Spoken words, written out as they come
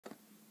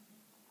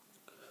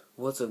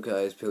What's up,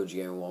 guys? POG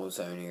Gamer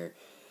 117 here.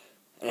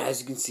 And as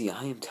you can see,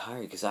 I am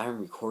tired because I am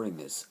recording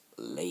this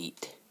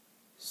late.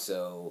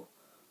 So,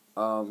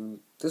 I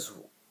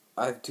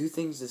have two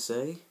things to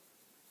say.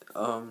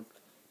 They're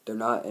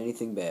not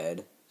anything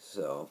bad.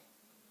 So,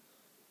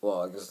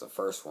 well, I guess the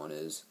first one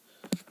is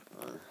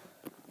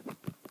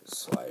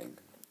sliding.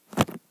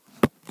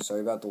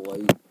 Sorry about the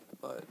light,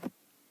 but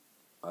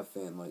my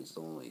fan light's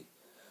the only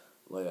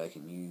light I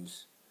can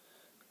use.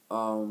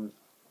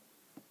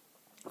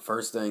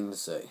 First thing to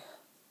say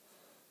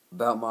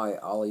about my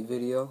Ollie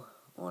video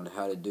on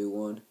how to do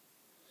one.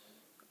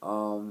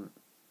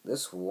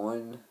 This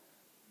one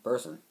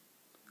person,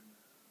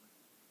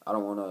 I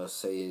don't want to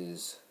say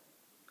his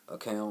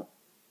account,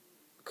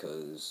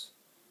 because,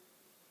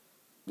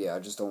 yeah, I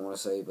just don't want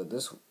to say it, but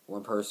this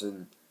one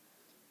person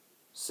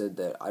said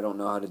that I don't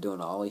know how to do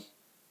an Ollie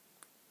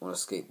on a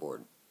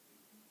skateboard.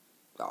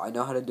 I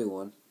know how to do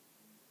one,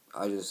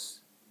 I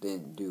just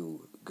didn't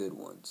do good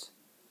ones.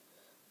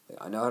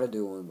 I know how to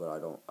do one,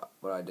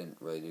 but I didn't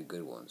really do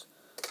good ones.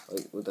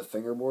 Like with the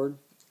fingerboard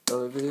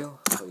other video,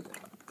 like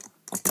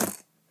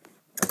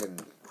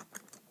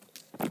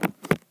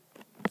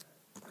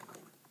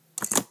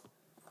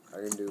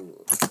I can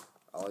do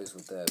ollies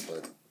with that,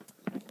 but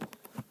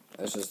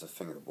that's just a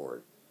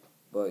fingerboard.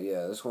 But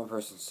yeah, this one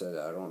person said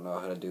I don't know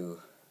how to do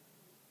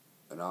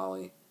an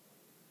ollie,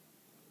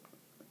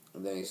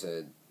 and then he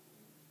said,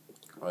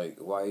 like,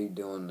 why are you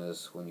doing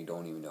this when you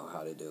don't even know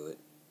how to do it?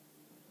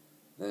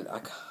 Then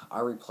I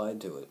replied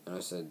to it, and I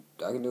said,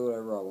 I can do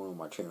whatever I want on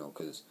my channel,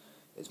 because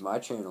it's my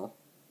channel,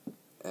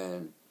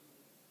 and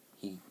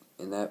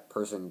that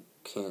person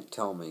can't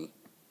tell me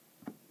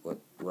what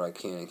I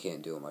can and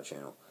can't do on my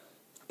channel.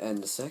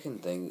 And the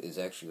second thing is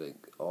actually,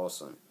 like,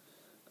 awesome.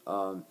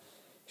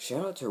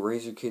 Shout out to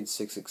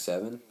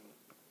RazorKid667.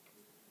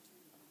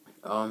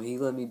 He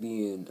let me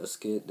be in a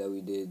skit that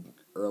we did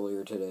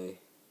earlier today.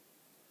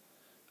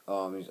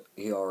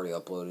 He already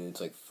uploaded, it's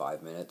like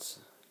 5 minutes.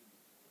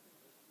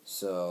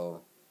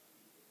 So,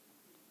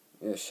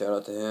 yeah, shout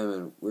out to him,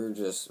 and we're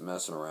just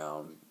messing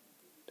around.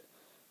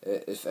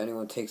 If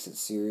anyone takes it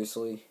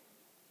seriously,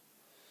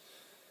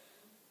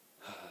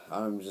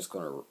 I'm just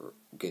gonna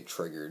get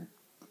triggered.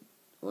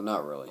 Well,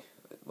 not really,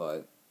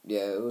 but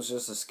yeah, it was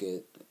just a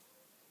skit.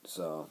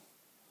 So,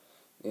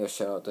 yeah,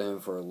 shout out to him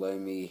for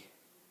letting me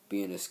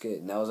be in a skit.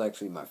 And that was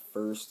actually my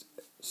first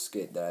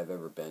skit that I've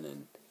ever been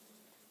in.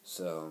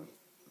 So,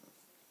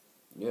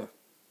 yeah.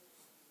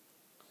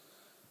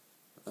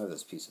 I have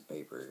this piece of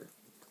paper here.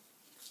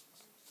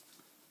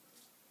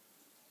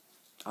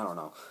 I don't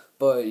know.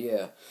 But,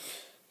 yeah.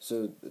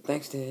 So,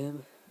 thanks to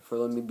him for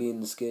letting me be in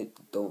the skit.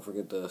 Don't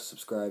forget to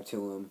subscribe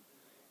to him.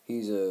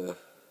 He's a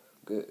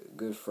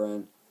good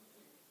friend.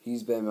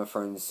 He's been my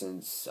friend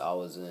since I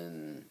was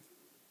in,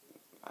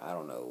 I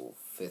don't know,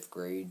 5th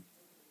grade.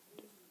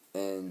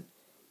 And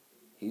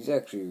he's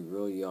actually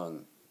really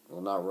young.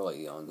 Well, not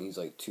really young. He's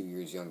like 2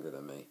 years younger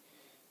than me.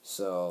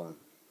 So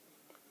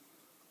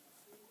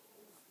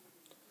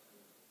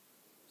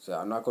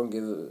I'm not gonna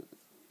give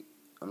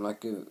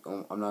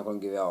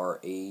out our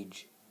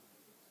age.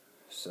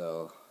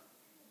 So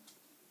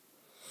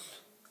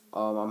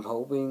I'm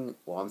hoping.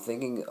 Well, I'm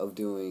thinking of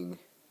doing.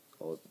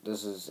 Well,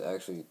 this is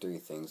actually 3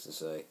 things to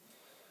say.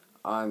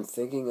 I'm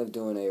thinking of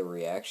doing a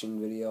reaction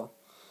video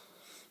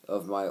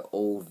of my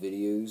old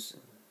videos.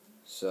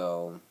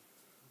 So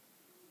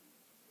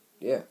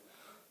yeah.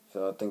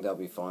 So I think that'll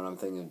be fun. I'm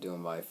thinking of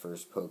doing my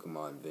first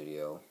Pokemon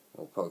video.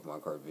 Well,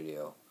 Pokemon card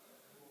video.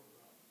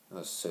 That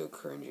was so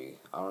cringy.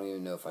 I don't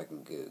even know if I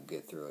can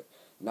get through it.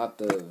 Not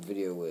the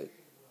video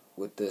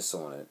with this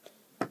on it.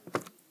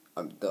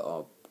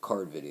 The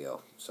card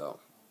video.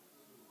 So,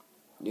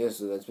 yeah,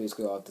 so that's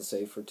basically all I have to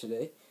say for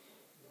today.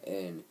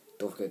 And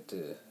don't forget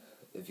to,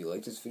 if you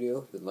like this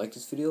video, then like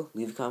this video,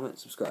 leave a comment,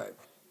 subscribe.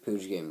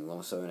 POG Gaming,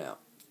 117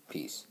 out.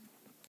 Peace.